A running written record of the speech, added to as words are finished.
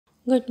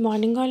Good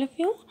morning all of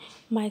you.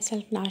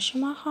 Myself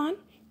Nashima Khan,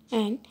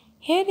 and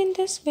here in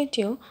this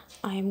video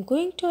I am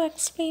going to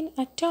explain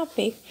a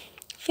topic,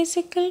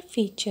 physical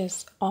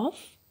features of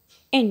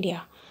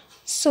India.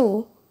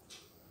 So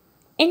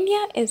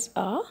India is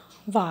a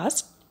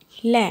vast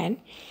land.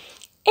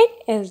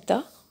 It is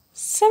the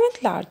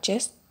seventh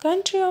largest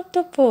country of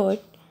the world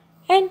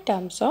in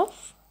terms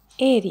of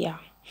area.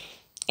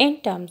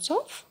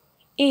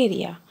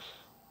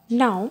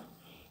 Now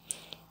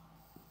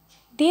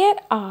there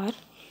are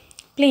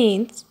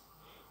plains,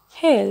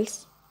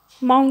 hills,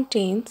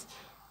 mountains,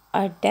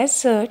 a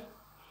desert,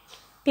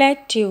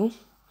 plateau,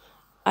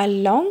 a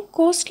long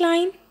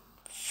coastline,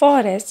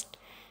 forest,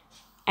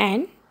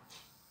 and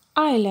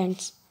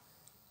islands.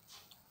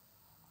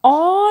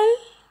 All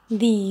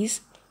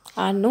these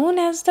are known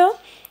as the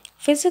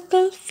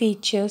physical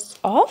features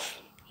of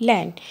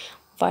land.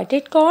 What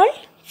it called?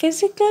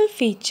 Physical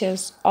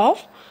features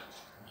of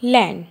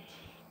land.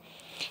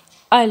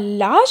 A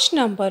large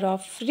number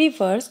of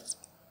rivers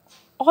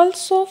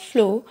also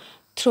flow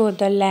through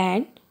the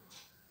land,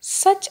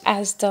 such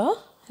as the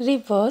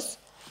rivers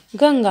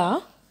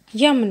Ganga,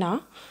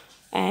 Yamuna,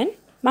 and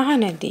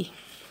Mahanadi.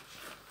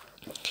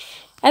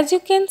 As you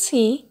can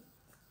see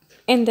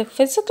in the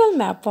physical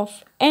map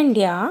of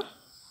India,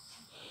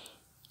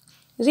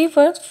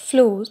 rivers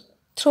flow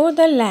through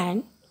the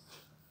land: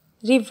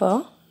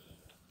 river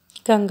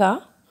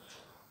Ganga,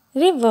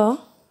 river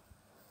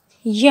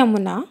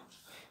Yamuna,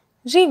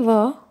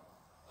 river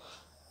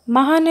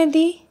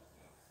Mahanadi,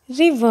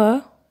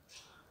 river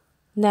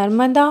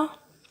Narmada,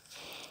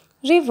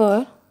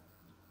 river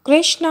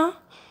Krishna,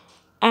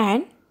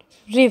 and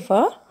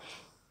river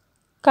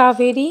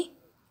Kaveri,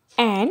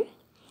 and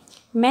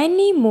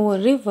many more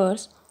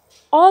rivers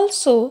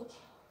also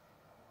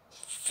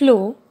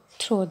flow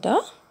through the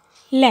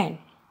land.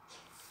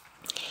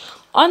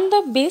 On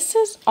the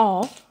basis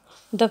of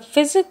the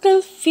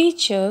physical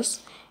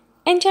features,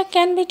 India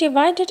can be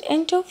divided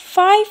into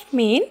 5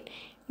 main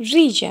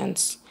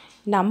regions.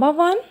 Number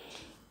 1,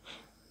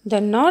 the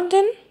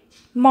northern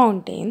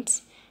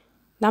mountains.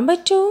 Number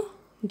 2,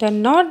 the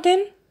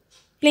northern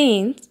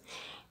plains.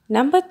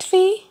 Number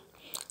 3,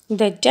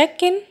 the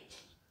Deccan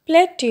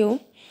Plateau.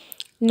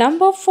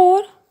 Number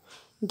 4,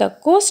 the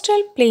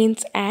coastal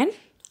plains and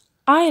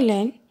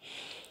island.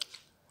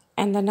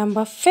 And the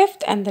number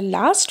 5th and the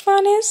last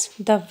one is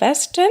the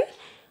western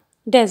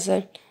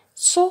desert.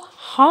 So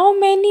how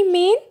many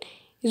main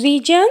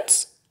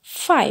regions?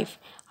 5.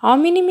 How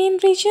many main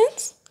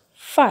regions?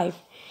 5.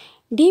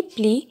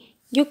 Deeply,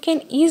 you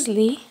can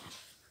easily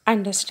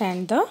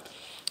understand the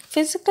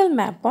physical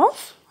map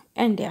of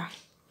India.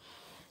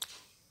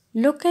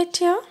 Look at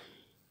here.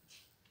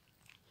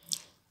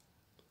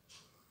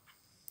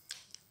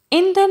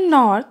 In the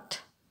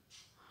north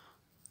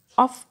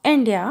of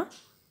India,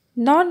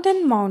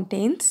 northern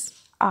mountains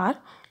are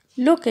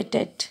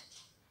located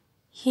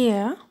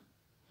here,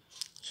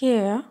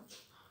 here,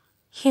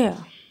 here.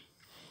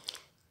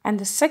 And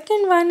the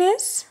second one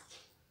is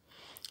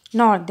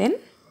northern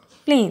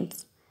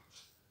plains.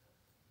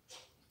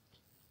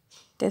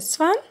 This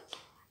one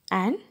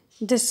and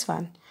this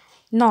one.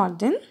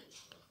 Northern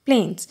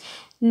plains.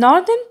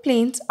 Northern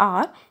plains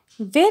are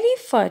very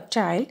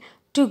fertile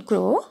to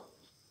grow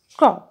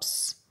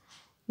crops.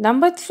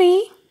 Number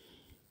 3,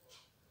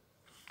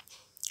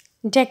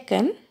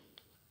 Deccan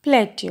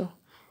Plateau.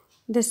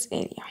 This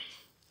area.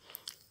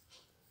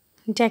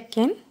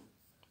 Deccan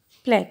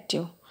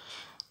Plateau.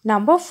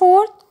 Number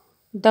 4,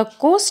 the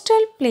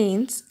coastal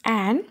plains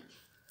and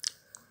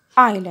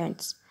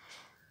islands.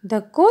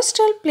 The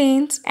coastal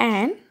plains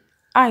and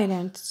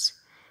islands.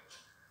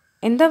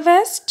 In the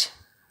west,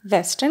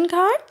 Western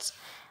Ghats.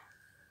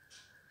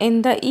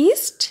 In the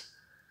east,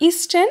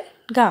 Eastern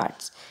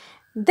Ghats.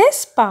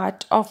 This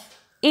part of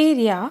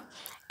area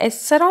is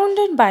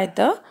surrounded by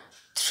the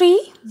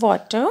 3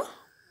 water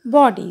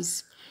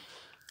bodies: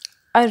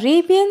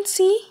 Arabian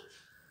Sea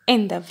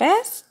in the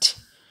west,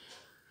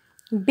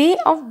 Bay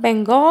of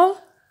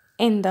Bengal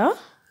in the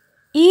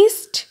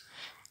east,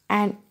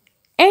 and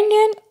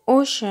Indian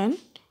Ocean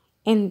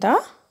in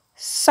the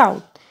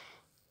south.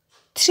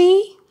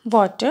 3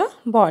 water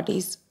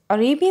bodies: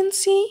 Arabian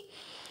Sea,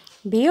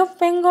 Bay of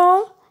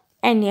Bengal,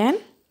 Indian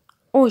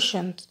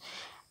Oceans.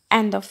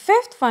 And the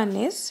 5th one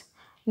is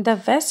the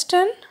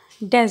Western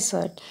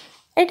Desert.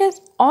 It is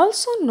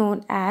also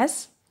known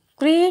as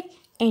Great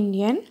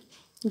Indian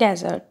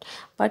Desert.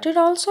 What is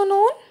also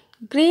known?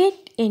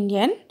 Great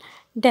Indian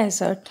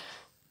Desert.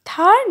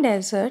 Thar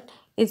Desert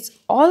is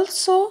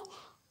also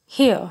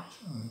here.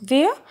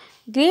 Where?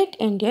 Great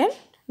Indian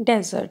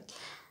Desert.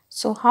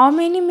 So how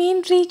many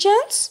main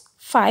regions?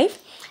 5.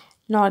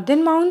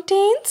 Northern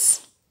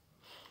mountains,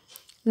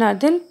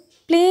 northern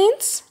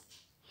plains,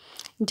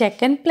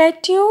 Deccan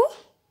Plateau,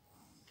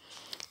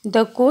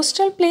 the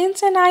coastal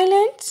plains and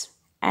islands,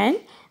 and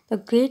the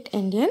Great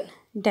Indian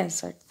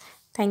Desert.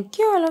 Thank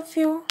you all of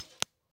you.